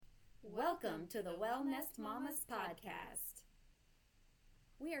Welcome to the Wellness Mamas podcast.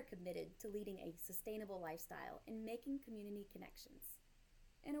 We are committed to leading a sustainable lifestyle and making community connections.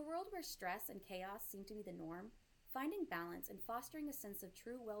 In a world where stress and chaos seem to be the norm, finding balance and fostering a sense of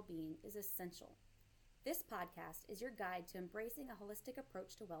true well-being is essential. This podcast is your guide to embracing a holistic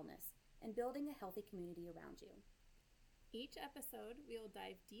approach to wellness and building a healthy community around you. Each episode, we will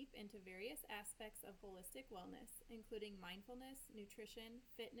dive deep into various aspects of holistic wellness, including mindfulness, nutrition,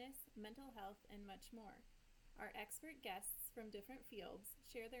 fitness, mental health, and much more. Our expert guests from different fields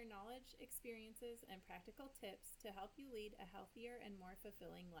share their knowledge, experiences, and practical tips to help you lead a healthier and more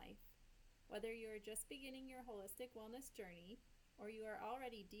fulfilling life. Whether you are just beginning your holistic wellness journey or you are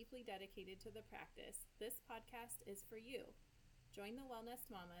already deeply dedicated to the practice, this podcast is for you. Join the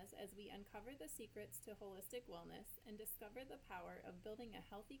Wellness Mamas as we uncover the secrets to holistic wellness and discover the power of building a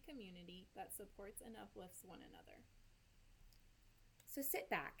healthy community that supports and uplifts one another. So sit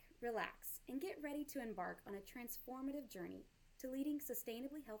back, relax, and get ready to embark on a transformative journey to leading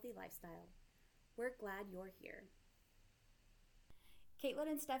sustainably healthy lifestyle. We're glad you're here.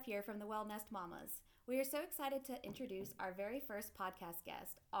 Caitlin and Steph here from the Wellness Mamas. We are so excited to introduce our very first podcast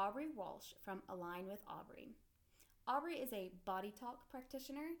guest, Aubree Walsh from Align with Aubree. Aubree is a body talk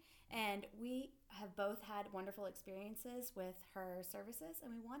practitioner, and we have both had wonderful experiences with her services, and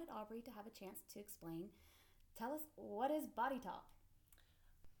we wanted Aubree to have a chance to explain. Tell us, what is body talk?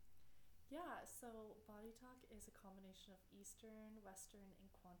 Yeah, so body talk is a combination of Eastern, Western, and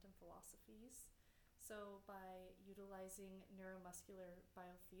quantum philosophies. So by utilizing neuromuscular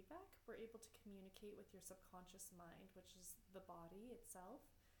biofeedback, we're able to communicate with your subconscious mind, which is the body itself,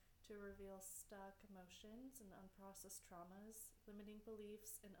 to reveal stuck emotions and unprocessed traumas, limiting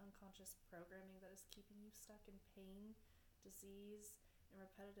beliefs, and unconscious programming that is keeping you stuck in pain, disease, and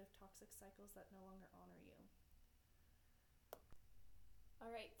repetitive toxic cycles that no longer honor you. All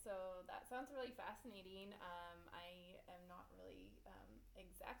right, so that sounds really fascinating. I am not really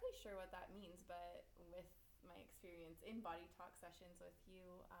exactly sure what that means, but with my experience in body talk sessions with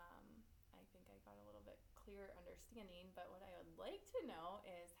you, I think I got a little bit clearer understanding, but what I would like to know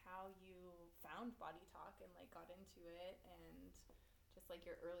is how you found body talk and got into it, and just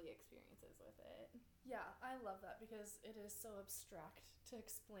your early experiences with it. Yeah, I love that because it is so abstract to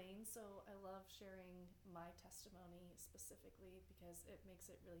explain, so I love sharing my testimony specifically because it makes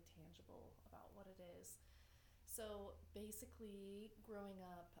it really tangible about what it is. So basically, growing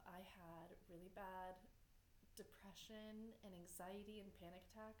up, I had really bad depression and anxiety and panic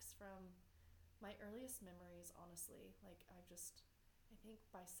attacks from my earliest memories, honestly. I think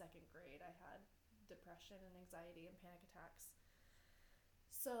by second grade I had depression and anxiety and panic attacks.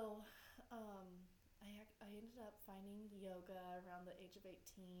 So I ended up finding yoga around the age of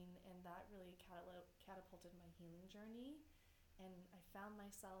 18, and that really catapulted my healing journey. And I found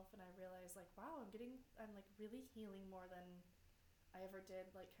myself, and I realized wow, I'm really healing more than I ever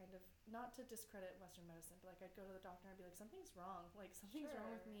did, kind of, not to discredit Western medicine, but I'd go to the doctor and I'd be like, something's wrong, something's wrong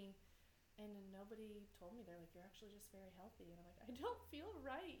with me, and then nobody told me. They're like, you're actually just very healthy, and I'm like, I don't feel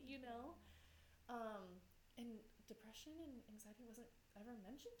right, and depression and anxiety wasn't ever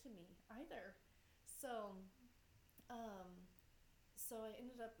mentioned to me either, so I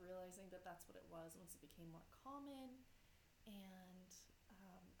ended up realizing that that's what it was once it became more common. And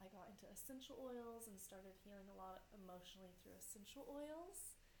I got into essential oils and started healing a lot emotionally through essential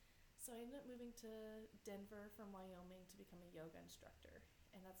oils. So I ended up moving to Denver from Wyoming to become a yoga instructor.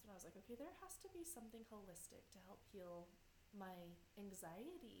 And that's when I was like, okay, there has to be something holistic to help heal my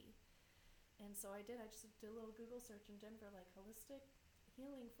anxiety. And so I did. I just did a little Google search in Denver, holistic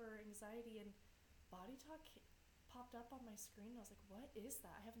healing for anxiety, and body talk popped up on my screen. And I was like, what is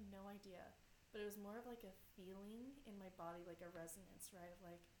that? I have no idea. But it was more of a feeling in my body, a resonance, right?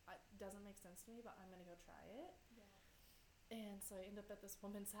 Of it doesn't make sense to me, but I'm going to go try it. Yeah. And so I ended up at this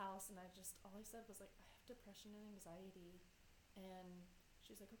woman's house, and all I said was I have depression and anxiety. And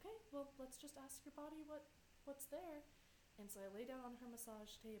she's like, okay, well, let's just ask your body what's there. And so I lay down on her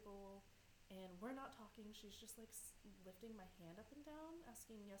massage table, and we're not talking. She's just lifting my hand up and down,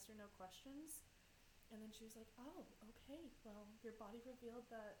 asking yes or no questions. And then she was like, oh, okay, well, your body revealed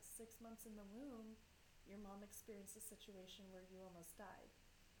that 6 months in the womb, your mom experienced a situation where you almost died.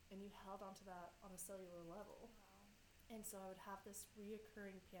 And you held onto that on a cellular level. Wow. And so I would have this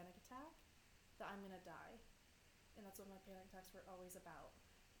reoccurring panic attack that I'm going to die. And that's what my panic attacks were always about.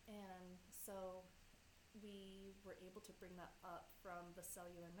 And so we were able to bring that up from the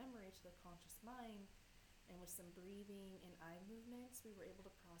cellular memory to the conscious mind. And with some breathing and eye movements, we were able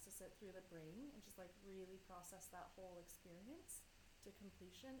to process it through the brain and just really process that whole experience to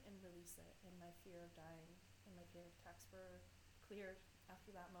completion and release it. And my fear of dying and my panic attacks were cleared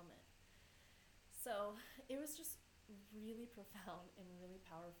after that moment. So it was just really profound and really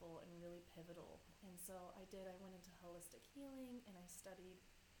powerful and really pivotal. And so I went into holistic healing, and I studied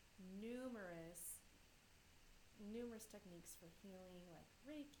numerous techniques for healing, like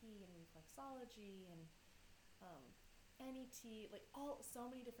Reiki and reflexology and um, NET, like so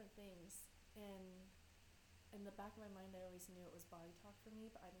many different things. And in the back of my mind, I always knew it was body talk for me,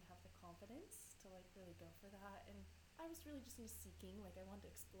 but I didn't have the confidence to like really go for that. And I was really just seeking, like I wanted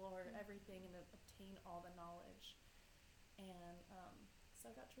to explore everything and obtain all the knowledge. And so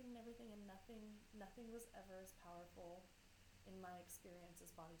I got trained in everything, and nothing was ever as powerful in my experience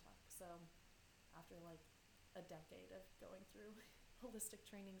as body talk. So after like a decade of going through holistic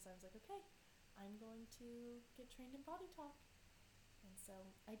trainings, I was like, okay, I'm going to get trained in body talk. And so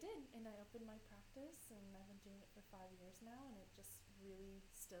I did, and I opened my practice, and I've been doing it for 5 years now, and it just really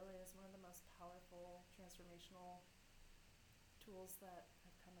still is one of the most powerful transformational tools that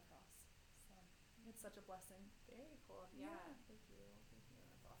I've come across. So it's such a blessing. Very cool. Yeah. Thank you.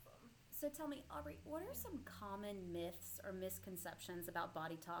 That's awesome. So tell me, Aubree, what are some common myths or misconceptions about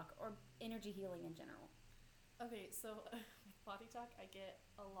body talk or energy healing in general? Okay, so with body talk, I get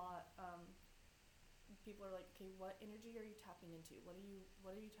a lot. People are like, okay, what energy are you tapping into? What are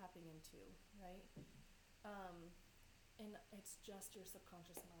you tapping into, right? And it's just your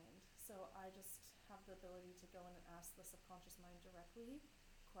subconscious mind. So I just have the ability to go in and ask the subconscious mind directly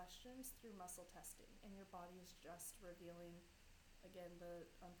questions through muscle testing, and your body is just revealing, again, the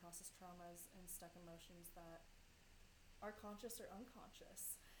unprocessed traumas and stuck emotions that are conscious or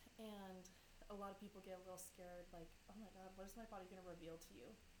unconscious. And a lot of people get a little scared, like, oh my God, what is my body going to reveal to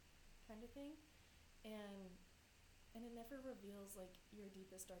you, kind of thing. And it never reveals like your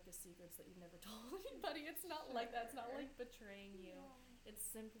deepest, darkest secrets that you've never told anybody. It's not like that. It's not like betraying you. Yeah. It's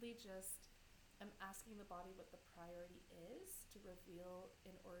simply just I'm asking the body what the priority is to reveal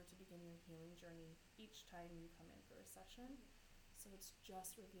in order to begin your healing journey each time you come in for a session. So it's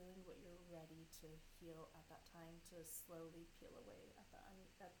just revealing what you're ready to heal at that time, to slowly peel away at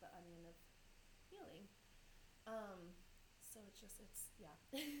the onion of healing. So it's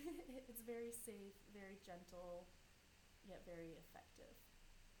it's very safe, very gentle, yet very effective.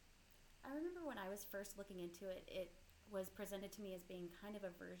 I remember when I was first looking into it, it was presented to me as being kind of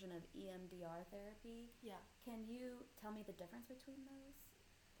a version of EMDR therapy. Yeah. Can you tell me the difference between those?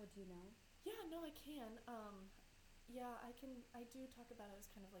 Or do you know? Yeah, no, I can. I do talk about it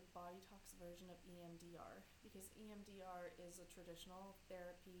as kind of like Body Talk's version of EMDR, because EMDR is a traditional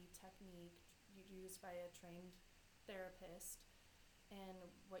therapy technique used by a trained therapist. And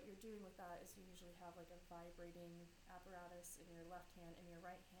what you're doing with that is you usually have like a vibrating apparatus in your left hand and your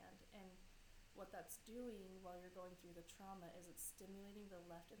right hand. And what that's doing while you're going through the trauma is it's stimulating the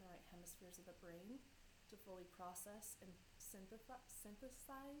left and the right hemispheres of the brain to fully process and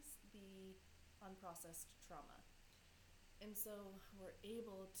synthesize the unprocessed trauma. And so we're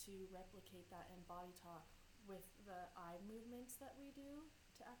able to replicate that in body talk with the eye movements that we do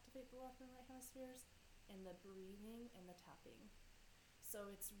to activate the left and right hemispheres, and the breathing and the tapping. So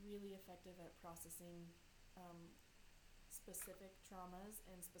it's really effective at processing specific traumas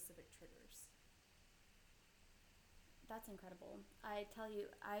and specific triggers. That's incredible. I tell you,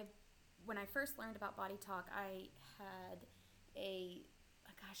 when I first learned about body talk, I had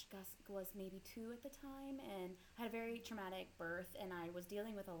was maybe 2 at the time, and I had a very traumatic birth, and I was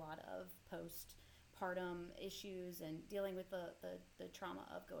dealing with a lot of postpartum issues and dealing with the trauma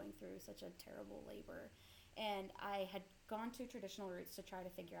of going through such a terrible labor. And I had gone to traditional routes to try to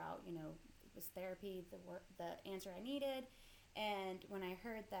figure out, was therapy the answer I needed? And when I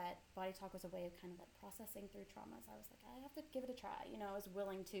heard that body talk was a way of kind of like processing through traumas, I was like, I have to give it a try. I was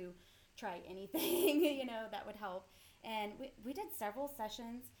willing to try anything, that would help. And we did several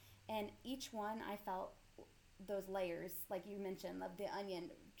sessions, and each one I felt those layers, like you mentioned, of the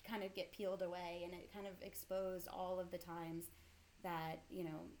onion kind of get peeled away, and it kind of exposed all of the times that,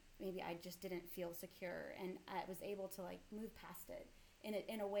 maybe I just didn't feel secure, and I was able to like move past it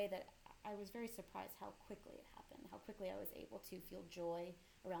in a way that I was very surprised how quickly it happened, how quickly I was able to feel joy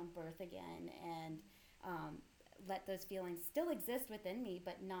around birth again, and let those feelings still exist within me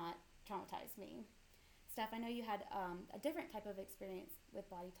but not traumatize me. Steph, I know you had a different type of experience with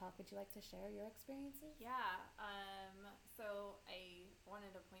body talk. Would you like to share your experiences? Yeah. So I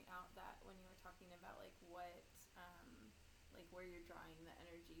wanted to point out that when you were talking about like what, like where you're drawing the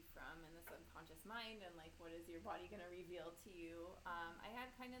energy from in the subconscious mind, and like what is your body going to reveal to you, I had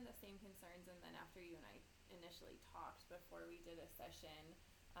kind of the same concerns. And then after you and I initially talked before we did a session,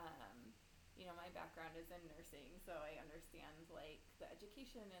 my background is in nursing, so I understand like the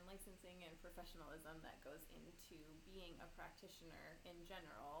education and licensing and professionalism that goes into being a practitioner in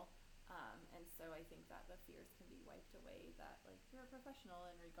general, and And so I think that the fears can be wiped away, that like you're a professional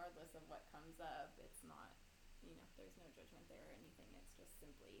and regardless of what comes up, it's not, there's no judgment there or anything. It's just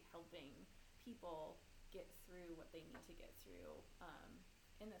simply helping people get through what they need to get through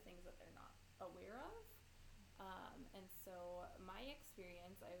in the things that they're not aware of. And so my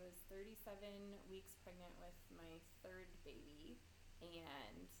experience, I was 37 weeks pregnant with my third baby,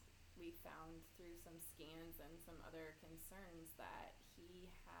 and we found through some scans and some other concerns that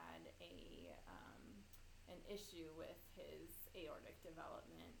he had an issue with his aortic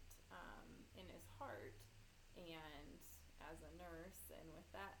development in his heart. And as a nurse and with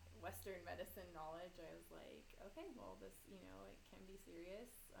that Western medicine knowledge, I was like, okay, well, this, it can be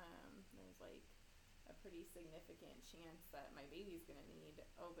serious. There's like a pretty significant chance that my baby's going to need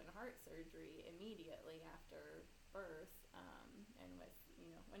open heart surgery immediately after birth. And with,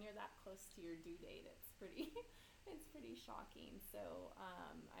 when you're that close to your due date, it's pretty shocking. So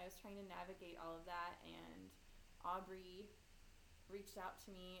I was trying to navigate all of that, and Aubree reached out to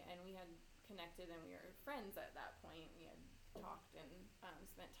me, and we had connected, and we were friends at that point. We had talked and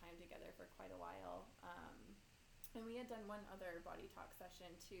spent time together for quite a while. And we had done one other body talk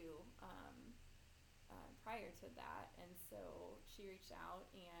session too prior to that. And so she reached out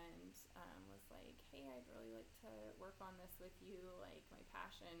and was like, hey, I'd really like to work on this with you. Like, my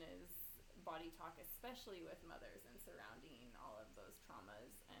passion is body talk, especially with mothers and surrounding all of those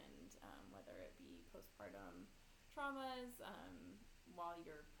traumas, and whether it be postpartum traumas, while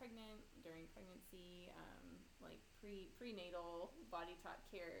you're pregnant, during pregnancy, like prenatal body talk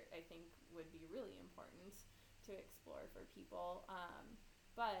care, I think would be really important to explore for people.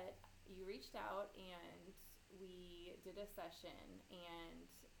 But you reached out and we did a session, and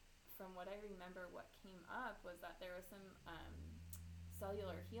from what I remember, what came up was that there was some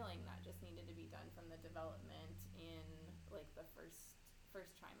cellular healing that just needed to be done from the development in like the first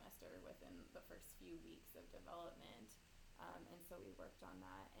trimester, within the first few weeks of development. And so we worked on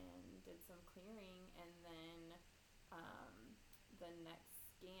that and did some clearing, and then the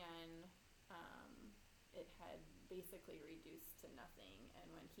next scan, it had basically reduced to nothing.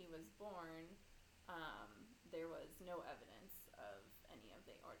 And when he was born, there was no evidence of any of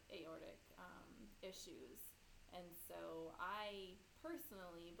the aortic issues. And so I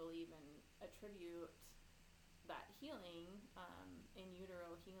personally believe and attribute that healing, in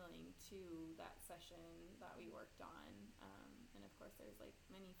utero healing, to that session that we worked on. And of course there's like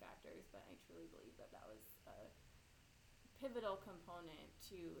many factors, but I truly believe that that was a pivotal component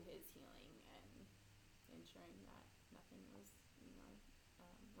to his healing and ensuring that nothing was,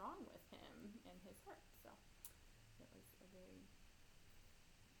 wrong with him and his heart. So it was a very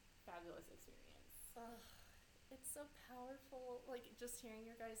fabulous experience. It's so powerful. Like, just hearing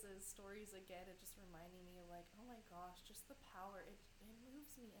your guys' stories again, it just reminding me of like, oh my gosh, just the power. It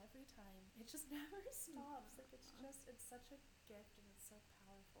moves me every time. It just never stops. Like, it's such a gift, and it's so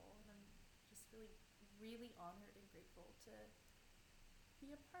powerful. And I'm just really, really honored and grateful to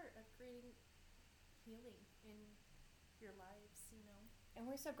be a part of creating healing in your lives, And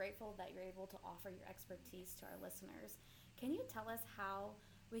we're so grateful that you're able to offer your expertise to our listeners. Can you tell us how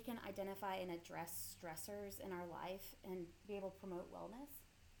we can identify and address stressors in our life and be able to promote wellness?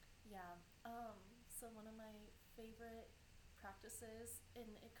 Yeah. So one of my favorite practices, and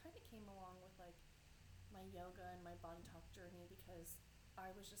it kind of came along with like my yoga and my body talk journey, because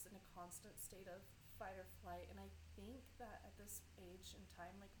I was just in a constant state of fight or flight. And I think that at this age and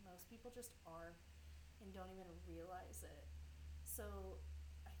time, like, most people just are and don't even realize it. So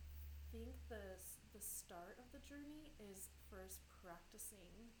I think the start of the journey is first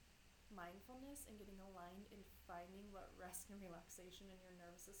practicing mindfulness and getting aligned and finding what rest and relaxation in your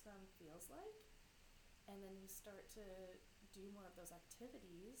nervous system feels like. And then you start to do more of those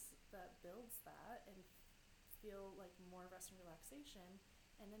activities that builds that and feel like more rest and relaxation.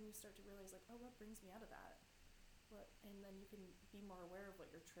 And then you start to realize like, oh, what brings me out of that? And then you can be more aware of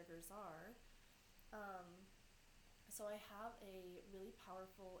what your triggers are. So I have a really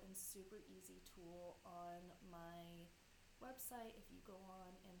powerful and super easy tool on my website. If you go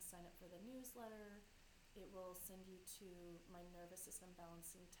on and sign up for the newsletter, it will send you to my nervous system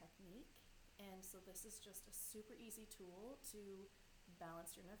balancing technique. And so this is just a super easy tool to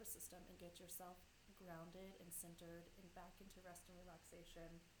balance your nervous system and get yourself grounded and centered and back into rest and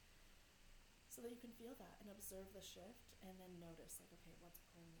relaxation, so that you can feel that and observe the shift, and then notice like, okay, what's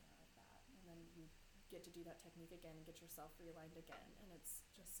pulling me out of that? And then you get to do that technique again and get yourself realigned again. And it's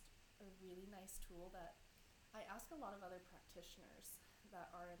just a really nice tool that I ask a lot of other practitioners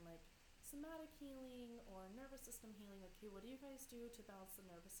that are in like somatic healing or nervous system healing, like, hey, what do you guys do to balance the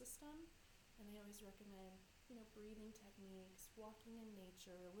nervous system? And they always recommend breathing techniques, walking in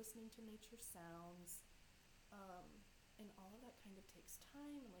nature, listening to nature sounds, and all of that kind of takes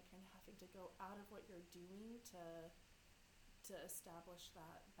time and like kind of having to go out of what you're doing to establish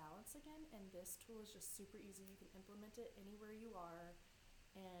that balance again. And this tool is just super easy. You can implement it anywhere you are,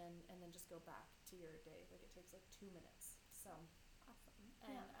 and then just go back to your day. Like it takes like 2 minutes. So awesome.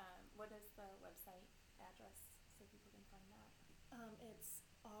 And what is the website address so people can find that? It's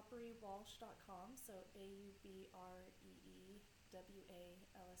AubreeWalsh.com. So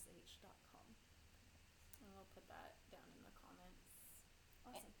AubreeWalsh.com. And we'll put that down in the comments.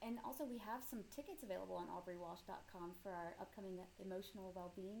 Awesome. And also we have some tickets available on AubreeWalsh.com for our upcoming emotional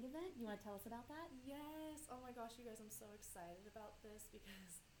well-being event. You want to tell us about that? Yes. Oh my gosh, you guys, I'm so excited about this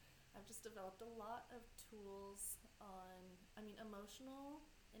because I've just developed a lot of tools on, emotional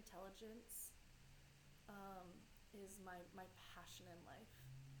intelligence is my passion in life.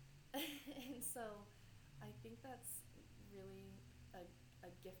 And so I think that's really a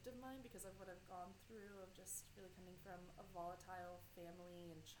gift of mine because of what I've gone through of just really coming from a volatile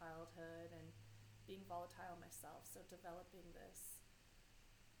family and childhood and being volatile myself. So developing this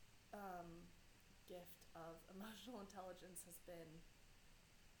gift of emotional intelligence has been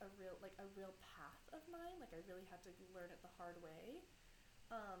a real path of mine. Like I really had to learn it the hard way.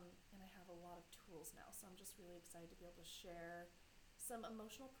 And I have a lot of tools now. So I'm just really excited to be able to share some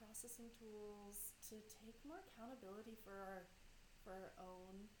emotional processing tools to take more accountability for our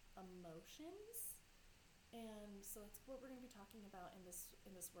own emotions. And so that's what we're going to be talking about in this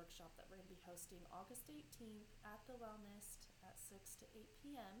workshop that we're going to be hosting August 18th at the Wellness at 6 to 8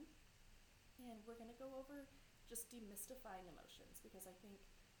 p.m. And we're going to go over just demystifying emotions because I think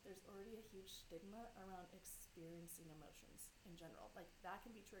there's already a huge stigma around experiencing emotions in general. Like that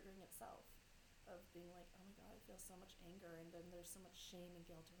can be triggering itself of being like, oh my God, I feel so much anger. And then there's so much shame and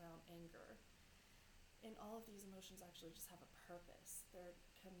guilt around anger. And all of these emotions actually just have a purpose. They're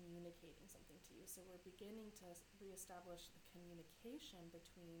communicating something to you. So we're beginning to reestablish the communication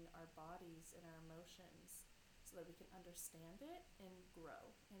between our bodies and our emotions so that we can understand it and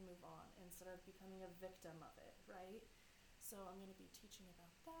grow and move on instead of becoming a victim of it, right? So I'm going to be teaching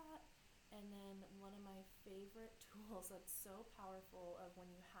about that. And then one of my favorite tools that's so powerful of when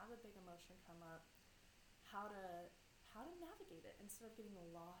you have a big emotion come up, how to navigate it instead of getting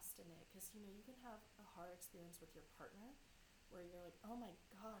lost in it. Because, you can have a hard experience with your partner where you're like, oh my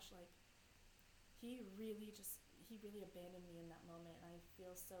gosh, like he really abandoned me in that moment and I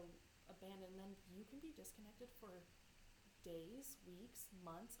feel so abandoned. And then you can be disconnected for days, weeks,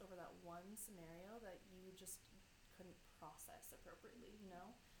 months over that one scenario that you just couldn't process appropriately,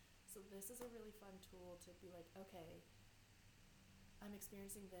 So this is a really fun tool to be like, okay, I'm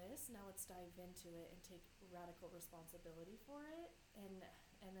experiencing this, now let's dive into it and take radical responsibility for it and then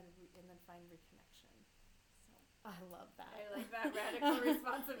find reconnection. So I love that. I like that. Radical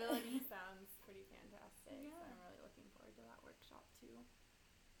responsibility sounds pretty fantastic. Yeah. So I'm really looking forward to that workshop too.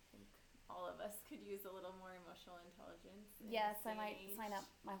 I think all of us could use a little more emotional intelligence. Yes, I might sign up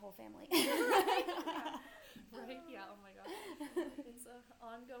my whole family. Right? Yeah, oh my gosh. It's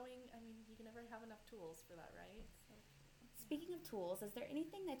ongoing. You can never have enough tools for that, right? So, Speaking of tools, is there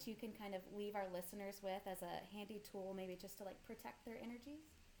anything that you can kind of leave our listeners with as a handy tool, maybe just to like protect their energies?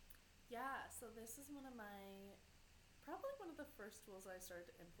 yeah, so this is probably one of the first tools I started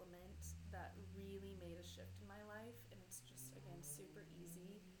to implement that really made a shift in my life. And it's just, again, super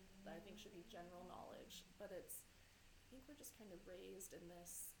easy that I think should be general knowledge. But I think we're just kind of raised in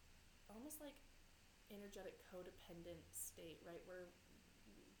this almost like energetic codependent state, right? Where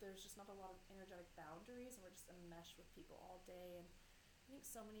there's just not a lot of energetic boundaries and we're just enmeshed with people all day. And I think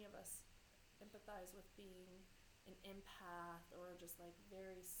so many of us empathize with being an empath or just like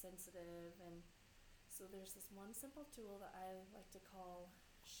very sensitive. And so there's this one simple tool that I like to call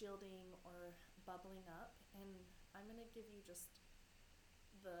shielding or bubbling up. And I'm going to give you just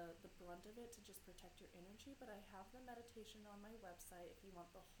the brunt of it to just protect your energy, but I have the meditation on my website if you want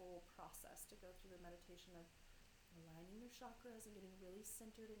the whole process to go through the meditation of aligning your chakras and getting really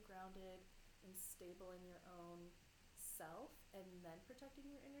centered and grounded and stable in your own self and then protecting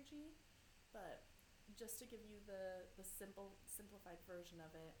your energy. But just to give you the simplified version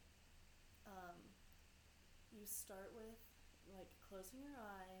of it, you start with like closing your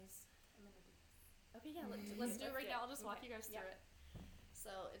eyes. I'm going to do this. Okay, yeah, let's do it right now. I'll just walk Okay. you guys through Yeah. it.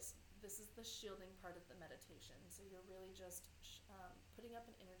 So this is the shielding part of the meditation. So you're really just putting up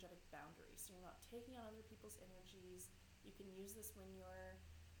an energetic boundary. So you're not taking on other people's energies. You can use this when you're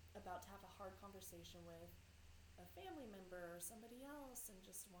about to have a hard conversation with a family member or somebody else and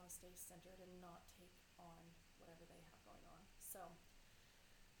just want to stay centered and not take on whatever they have going on. So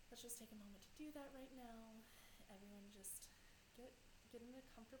let's just take a moment to do that right now. everyone just get in a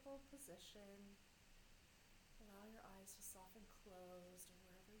comfortable position. Allow your eyes to soften closed or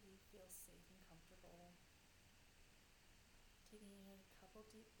wherever you feel safe and comfortable. Taking a couple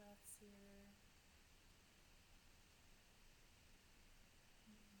deep breaths here.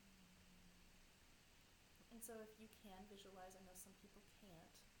 And so if you can visualize, I know some people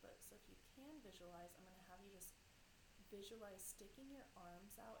can't, but so if you can visualize, I'm going to have you just visualize sticking your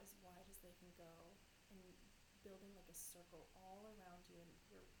arms out as wide as they can go and building like a circle all around you, and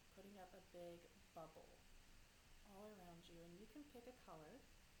you're putting up a big bubble all around you, and you can pick a color.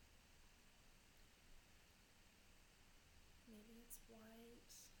 Maybe it's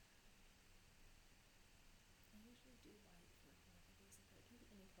white. I usually do white for whatever reason, but it can be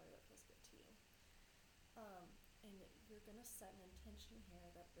any color that feels good to you. And you're going to set an intention here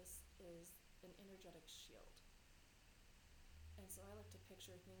that this is an energetic shield. And so I like to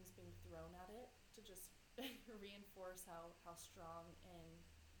picture things being thrown at it to just reinforce how strong and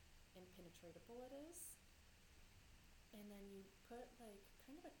impenetratable it is. And then you put like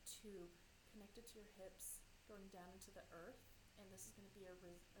kind of a tube connected to your hips going down into the earth, and this is going to be a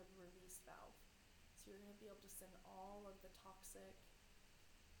release valve. So you're going to be able to send all of the toxic,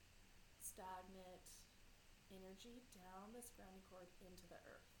 stagnant energy down this grounding cord into the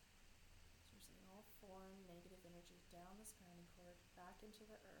earth. So you're sending all foreign negative energy down this grounding cord back into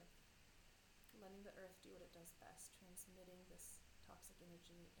the earth, letting the earth do what it does best, transmitting this toxic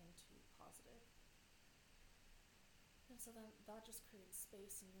energy into positive. And so then that just creates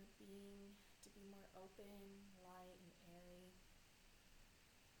space in your being to be more open, light, and airy.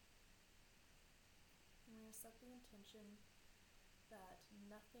 And we're going to set the intention that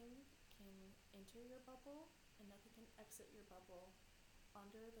nothing can enter your bubble and nothing can exit your bubble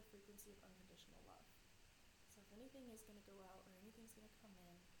under the frequency of unconditional love. So if anything is going to go out or anything's going to come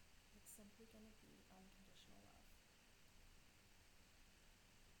in, it's simply going to be unconditional love.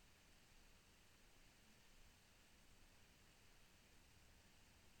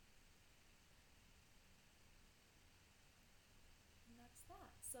 And that's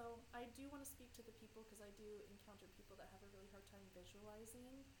that. So I do want to speak to the people, because I do encounter people that have a really hard time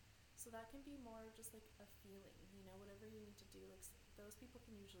visualizing. So that can be more just like a feeling, whatever you need to do. Like those people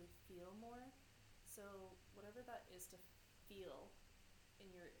can usually feel more. So whatever that is to feel in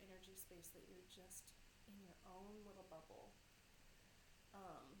your energy space, that you're just in your own little bubble.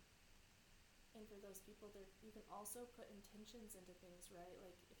 And for those people, you can also put intentions into things, right?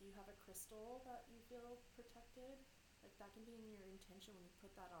 Like if you have a crystal that you feel protected, like that can be in your intention when you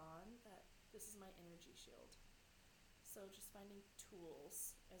put that on, that this is my energy shield. So just finding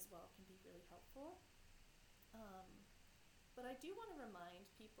tools as well can be really helpful. But I do want to remind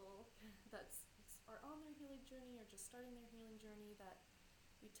people that are on their healing journey or just starting their healing journey that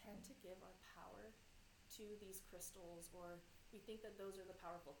we tend to give our power to these crystals, or we think that those are the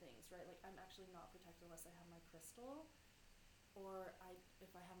powerful things, right? Like I'm actually not protected unless I have my crystal, or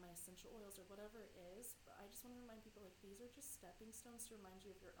if I have my essential oils or whatever it is. But I just want to remind people, like, these are just stepping stones to remind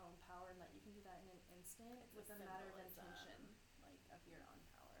you of your own power, and that you can do that in an instant. It's with a matter of intention, like of your own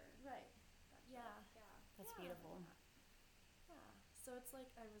power. right? Gotcha. Yeah. That's beautiful. Yeah. So it's like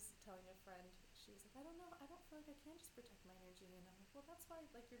I was telling a friend, she was like, I don't know, I don't feel like I can just protect my energy. And I'm like, well, that's why,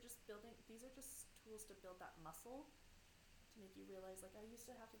 like, you're just building, these are just tools to build that muscle, to make you realize, like, I used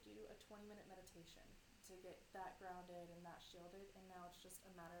to have to do a 20-minute meditation to get that grounded and that shielded, and now it's just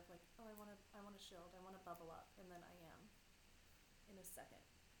a matter of like, oh, I want to shield, I want to bubble up, and then I am in a second.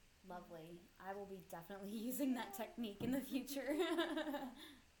 Lovely. I will be definitely using that technique in the future.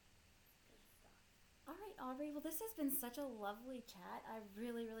 All right, Aubree. Well, this has been such a lovely chat. I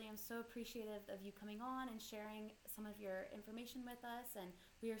really, really am so appreciative of you coming on and sharing some of your information with us. And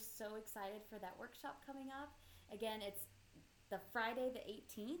we are so excited for that workshop coming up. Again, it's the Friday the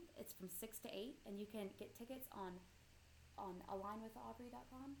 18th. It's from 6 to 8. And you can get tickets on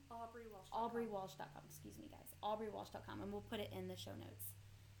alignwithaubree.com. AubreeWalsh.com. Excuse me, guys. AubreeWalsh.com. And we'll put it in the show notes.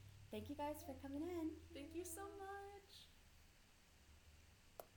 Thank you guys for coming in. Thank you so much.